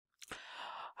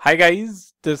Hi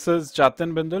guys, this is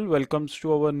Jatin Bindal. Welcomes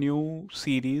to our new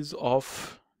series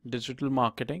of digital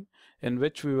marketing in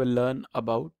which we will learn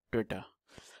about Twitter.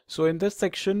 So in this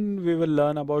section, we will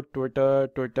learn about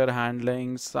Twitter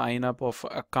handling, sign up of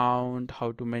account,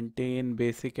 how to maintain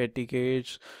basic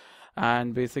etiquettes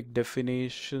and basic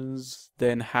definitions,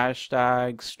 then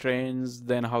hashtags, trends,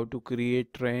 then how to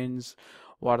create trends,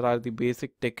 what are the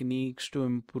basic techniques to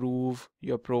improve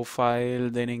your profile,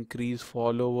 then increase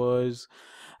followers,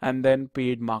 and then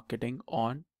paid marketing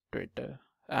on Twitter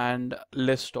and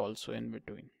list also in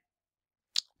between.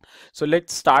 So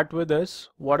let's start with this.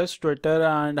 What is Twitter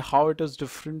and how it is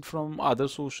different from other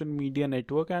social media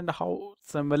network and how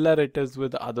similar it is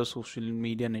with other social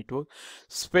media network,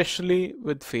 especially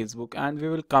with Facebook. And we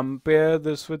will compare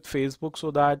this with Facebook so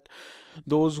that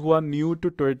those who are new to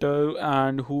Twitter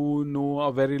and who know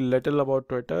a very little about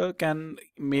Twitter can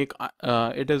make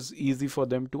it is easy for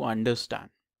them to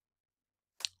understand.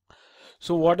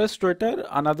 So what is Twitter?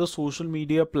 Another social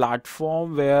media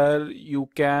platform where you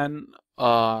can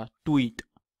tweet.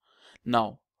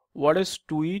 Now, what is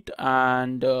tweet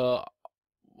and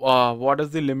what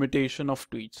is the limitation of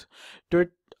tweets?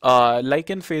 Tweet, like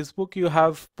in Facebook, you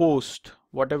have post.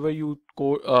 Whatever you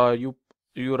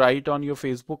write on your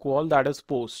Facebook wall, that is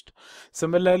post.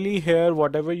 Similarly, here,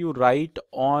 whatever you write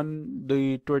on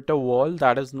the Twitter wall,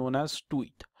 that is known as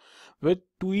tweet. With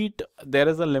tweet, there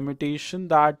is a limitation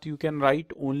that you can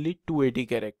write only 280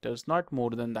 characters, not more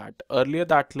than that. Earlier,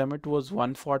 that limit was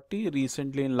 140.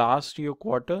 Recently, in last year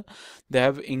quarter, they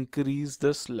have increased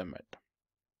this limit.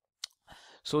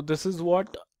 So this is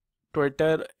what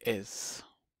Twitter is.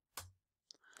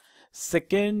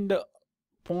 Second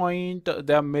point,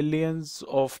 there are millions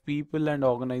of people and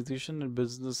organizations and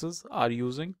businesses are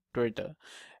using Twitter.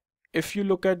 If you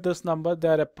look at this number,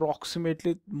 there are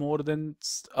approximately more than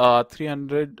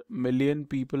 300 million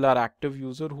people are active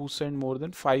user who send more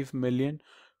than 5 million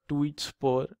tweets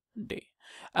per day.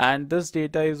 And this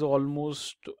data is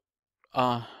almost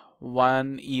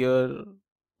 1 year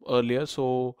earlier.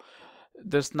 So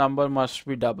this number must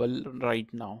be double right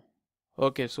now.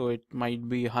 Okay, so it might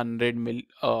be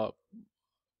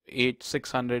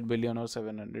 600 billion or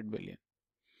 700 billion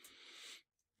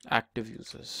active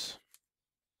users.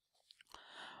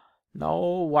 Now,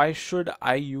 why should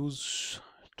I use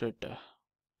Twitter?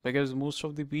 Because most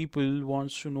of the people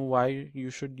wants to know why you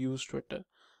should use Twitter.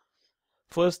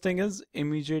 First thing is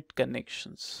immediate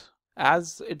connections.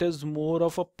 As it is more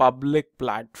of a public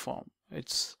platform.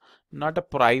 It's not a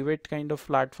private kind of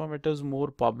platform, it is more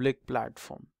public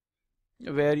platform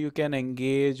where you can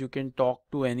engage, you can talk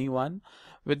to anyone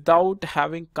without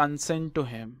having consent to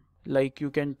him. Like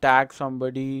you can tag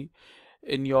somebody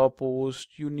in your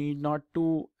post, you need not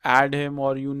to add him,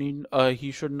 or he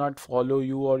should not follow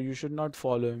you, or you should not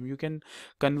follow him. You can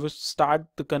start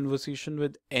the conversation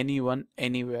with anyone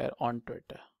anywhere on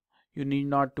Twitter. You need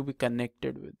not to be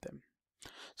connected with them.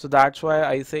 So that's why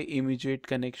I say immediate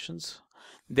connections.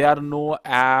 There are no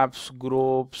apps,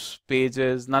 groups,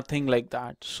 pages, nothing like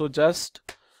that. So just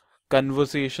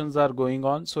conversations are going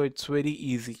on, so it's very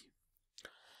easy.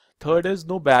 Third is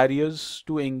no barriers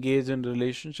to engage in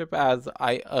relationship. As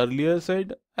I earlier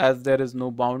said, as there is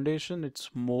no foundation, it's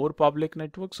more public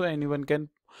network, so anyone can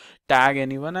tag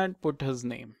anyone and put his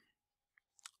name.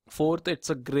 Fourth, it's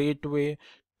a great way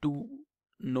to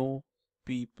know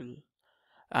people,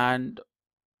 and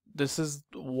this is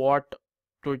what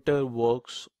Twitter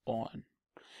works on.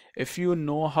 If you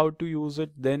know how to use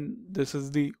it, then this is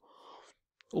the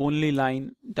only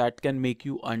line that can make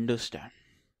you understand.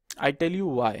 I tell you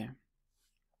why.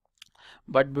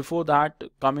 But before that,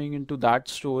 coming into that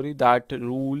story, that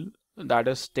rule, that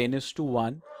is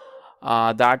 10:1,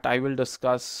 that I will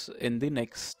discuss in the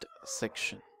next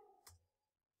section.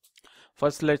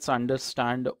 First, let's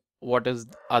understand what is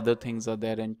other things are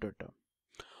there in Twitter.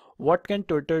 What can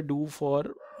Twitter do for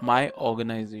my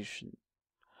organization?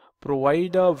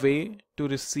 Provide a way to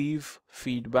receive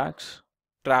feedbacks,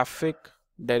 traffic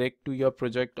direct to your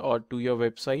project or to your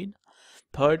website.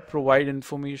 Third, provide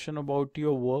information about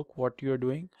your work, what you're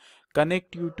doing.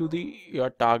 Connect you to your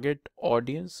target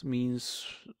audience, means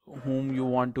whom you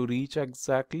want to reach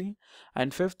exactly.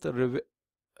 And fifth,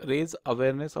 raise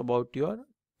awareness about your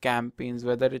campaigns,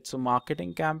 whether it's a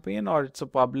marketing campaign or it's a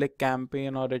public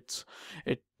campaign or it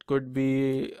could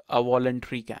be a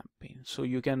voluntary campaign. So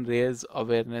you can raise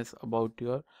awareness about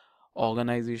your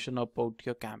organization, about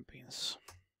your campaigns.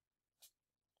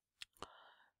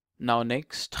 Now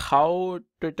next, how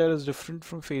Twitter is different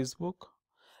from Facebook.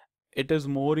 It is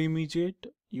more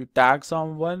immediate. You tag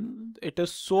someone, it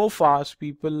is so fast,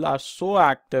 people are so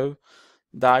active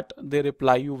that they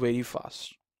reply you very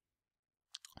fast.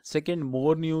 Second,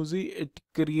 more newsy, it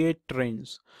create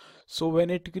trends. So when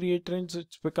it create trends,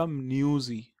 it's become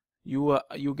newsy. You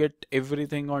get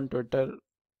everything on Twitter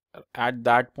at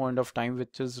that point of time,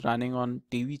 which is running on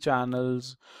TV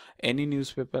channels, any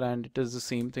newspaper, and it is the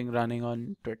same thing running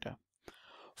on Twitter.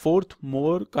 Fourth,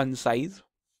 more concise,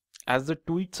 as the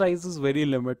tweet size is very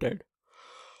limited.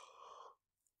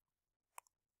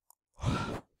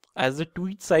 As the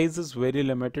tweet size is very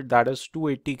limited, that is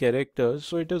 280 characters,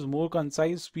 so it is more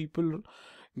concise. People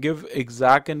give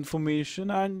exact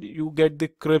information and you get the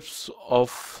crisps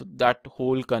of that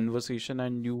whole conversation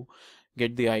and you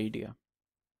get the idea.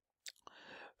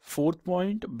 Fourth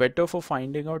point, better for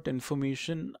finding out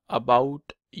information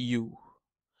about you.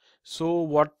 So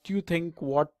what do you think,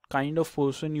 what kind of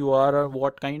person you are or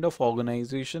what kind of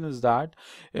organization is that?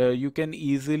 You can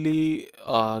easily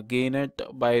gain it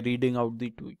by reading out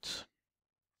the tweets.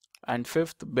 And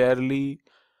fifth,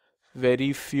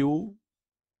 very few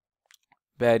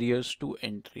barriers to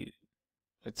entry.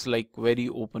 It's like very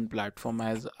open platform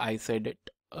as I said it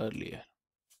earlier.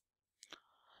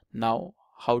 Now,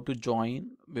 how to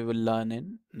join, we will learn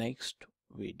in next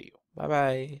video. Bye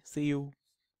bye. See you.